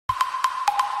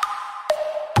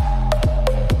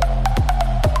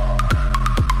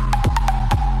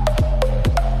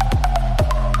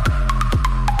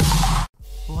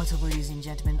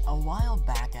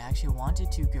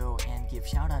to go and give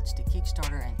shoutouts to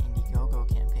Kickstarter and Indiegogo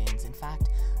campaigns. In fact,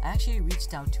 I actually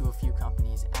reached out to a few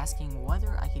companies asking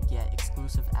whether I could get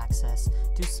exclusive access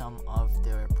to some of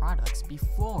their products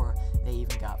before they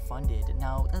even got funded.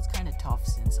 Now, that's kind of tough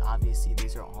since obviously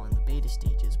these are all in the beta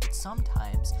stages, but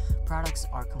sometimes products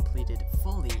are completed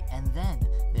fully and then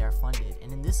they are funded,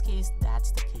 and in this case,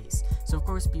 that's the case. So of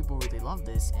course, people really love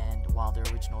this, and while their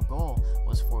original goal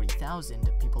was 40,000,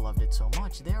 people loved it so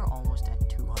much, they're almost at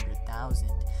 200,000.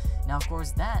 Now, of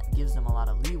course, that gives them a lot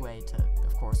of leeway to,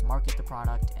 of course, market the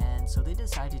product, and so they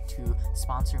decided to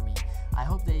sponsor me. I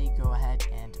hope they go ahead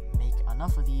and make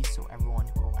enough of these so everyone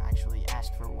who actually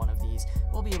asked for one of these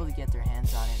will be able to get their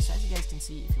hands on it. So as you guys can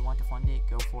see, if you want to fund it,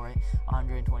 go for it.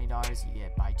 $120, you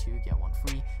get buy two, get one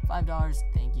free. $5,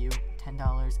 thank you.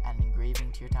 $10, add an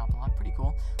engraving to your TappLock, pretty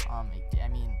cool. I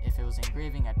mean, if it was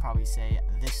engraving, I'd probably say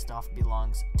this stuff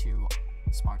belongs to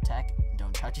Smart Tech,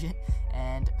 don't touch it.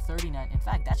 And $39, in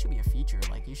fact, that should be a feature.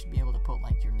 Like, you should be able to put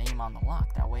like your name on the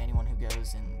lock, that way anyone who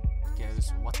goes,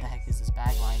 what the heck is this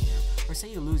bag lying here, or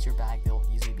say you lose your bag, they'll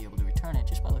easily be able to return it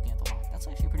just by looking at the lock. That's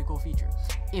actually a pretty cool feature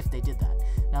if they did that.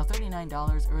 Now,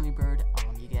 $39 early bird,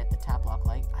 you get the TappLock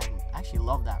Lite. I actually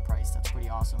love that price, that's pretty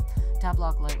awesome.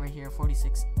 TappLock Lite right here,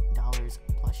 $46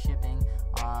 plus shipping.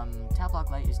 TappLock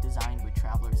Lite is designed with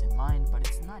travelers in mind, but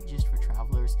it's not just for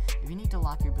travelers. If you need to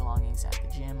lock your belongings at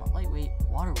the gym, lightweight,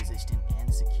 water resistant,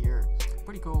 and secure.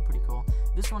 Pretty cool, pretty cool.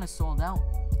 This one is sold out.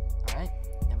 Alright,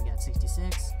 then we got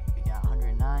 66, we got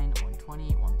 109,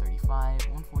 120, 135,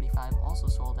 145, also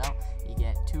sold out. You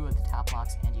get two of the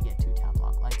TappLocks and you get two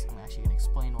TappLock Lites. I'm actually going to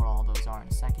explain what all those are in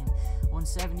a second.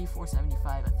 170,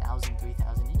 475, 1,000,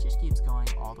 3,000, it just keeps going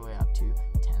all the way up to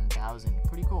 10,000.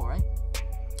 Pretty cool, right?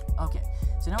 Okay,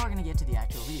 so now we're going to get to the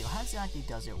actual video. How exactly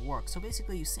does it work? So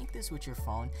basically, you sync this with your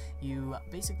phone, you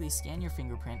basically scan your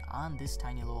fingerprint on this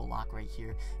tiny little lock right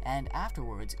here, and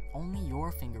afterwards, only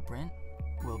your fingerprint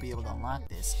will be able to unlock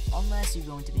this, unless you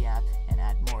go into the app and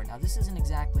add more. Now, this isn't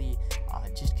exactly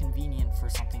just convenient for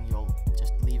something you'll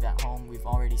just leave at home. We've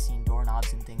already seen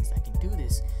doorknobs and things that can do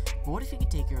this, but what if you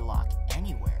could take your lock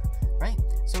anywhere? Right?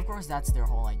 So of course that's their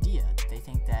whole idea. They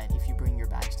think that if you bring your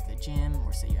bags to the gym,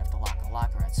 or say you have to lock a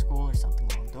locker at school or something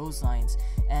along those lines,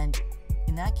 and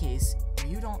in that case,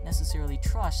 you don't necessarily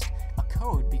trust a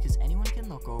code because anyone can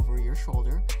look over your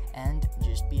shoulder and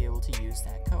just be able to use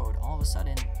that code. All of a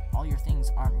sudden, all your things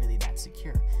aren't really that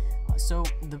secure. So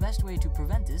the best way to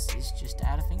prevent this is just to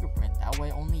add a fingerprint. That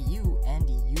way only you and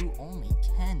you only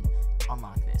can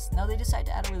unlock this. Now they decided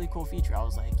to add a really cool feature. I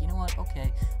was like, you know what,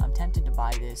 okay, I'm tempted to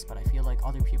buy this, but I feel like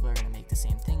other people are going to make the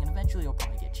same thing and eventually it'll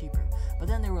probably get cheaper. But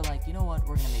then they were like, you know what,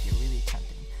 we're going to make it really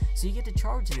tempting. So you get to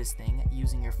charge this thing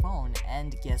using your phone,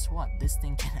 and guess what? This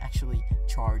thing can actually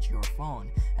charge your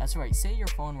phone. That's right, say your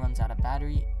phone runs out of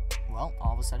battery, well,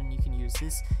 all of a sudden you can use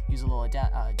this, use a little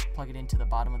plug it into the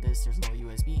bottom of this, there's a little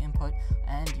USB input,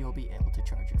 and you'll be able to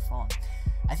charge your phone.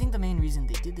 I think the main reason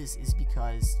they did this is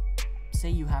because, say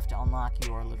you have to unlock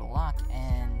your little lock,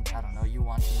 and, I don't know, you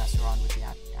want to mess around with the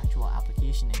actual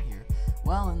application in here.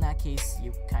 Well, in that case,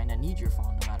 you kind of need your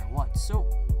phone no matter what, so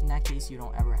in that case, you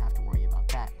don't ever have to worry about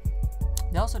that.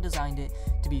 They also designed it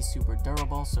to be super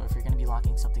durable, so if you're going to be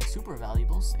locking something super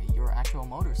valuable, say your actual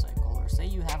motorcycle, or say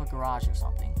you have a garage or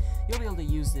something, you'll be able to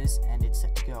use this and it's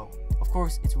set to go. Of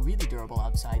course, it's really durable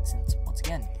outside since, once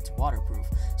again, it's waterproof.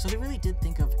 So they really did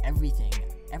think of everything,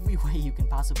 every way you can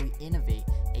possibly innovate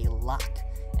a lock.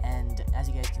 And as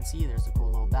you guys can see, there's a cool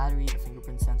little battery, the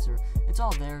fingerprint sensor, it's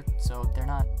all there, so they're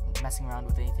not messing around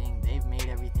with anything. They've made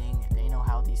everything, they know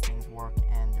how these things work,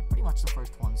 and they're pretty much the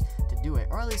first ones to do it,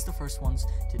 or at least the first ones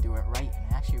to do it right,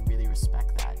 and I actually really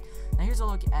respect that. Now here's a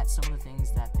look at some of the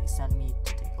things that they sent me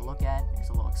to take a look at. Here's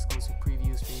a little exclusive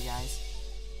previews for you guys.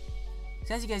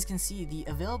 So as you guys can see, the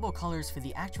available colors for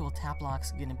the actual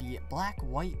TappLocks are going to be black,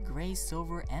 white, gray,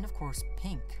 silver, and of course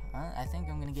pink. I think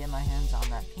I'm going to get my hands on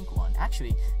that pink one.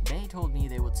 Actually, they told me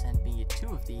they would send me 2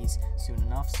 of these soon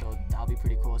enough, so that'll be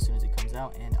pretty cool as soon as it comes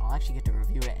out, and I'll actually get to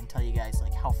review it and tell you guys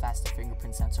like how fast the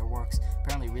fingerprint sensor works,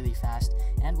 apparently really fast,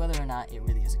 and whether or not it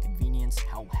really is a convenience,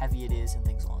 how heavy it is, and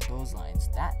things along those lines.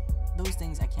 Those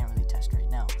things I can't really test right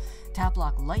now.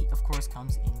 TappLock Lite, of course,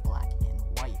 comes in black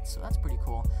and white, so that's pretty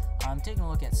cool. Taking a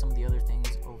look at some of the other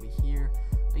things over here,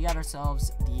 we got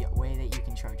ourselves the way that you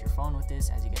can charge your phone with this.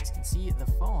 As you guys can see, the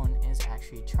phone is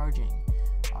actually charging.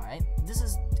 Alright,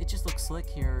 it just looks slick.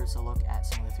 Here's a look at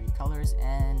some of the 3 colors,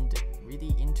 and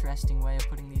really interesting way of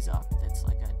putting these up. That's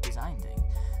like a design thing.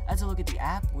 As a look at the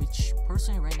app, which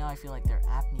personally right now I feel like their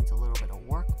app needs a little bit of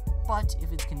work, but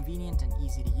if it's convenient and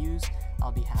easy to use,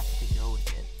 I'll be happy to go with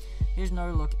it. Here's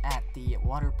another look at the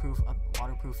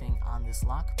waterproofing on this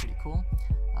lock. Pretty cool.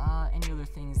 Any other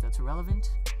things that's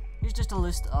relevant? Here's just a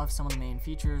list of some of the main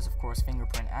features. Of course,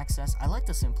 fingerprint access. I like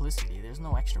the simplicity. There's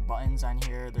no extra buttons on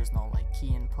here. There's no like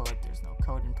key input. There's no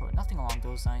code input. Nothing along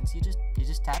those lines. You just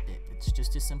tap it. It's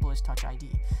just as simple as Touch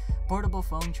ID. Portable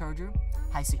phone charger,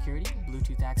 high security,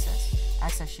 Bluetooth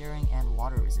access sharing, and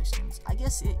water resistance. I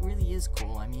guess it really is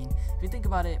cool. I mean, if you think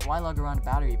about it, why lug around a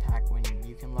battery pack when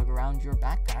you can lug around your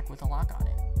backpack with a lock on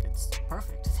it? It's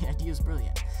perfect. The idea is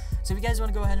brilliant. So if you guys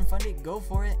want to go ahead and fund it, go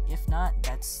for it. If not,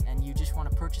 and you just want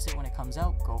to purchase it when it comes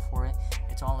out, go for it.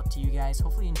 It's all up to you guys.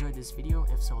 Hopefully you enjoyed this video.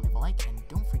 If so, leave a like and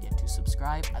don't forget to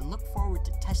subscribe. I look forward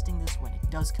to testing this when it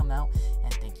does come out,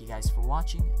 and thank you guys for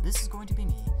watching. This is going to be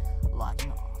me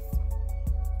logging off.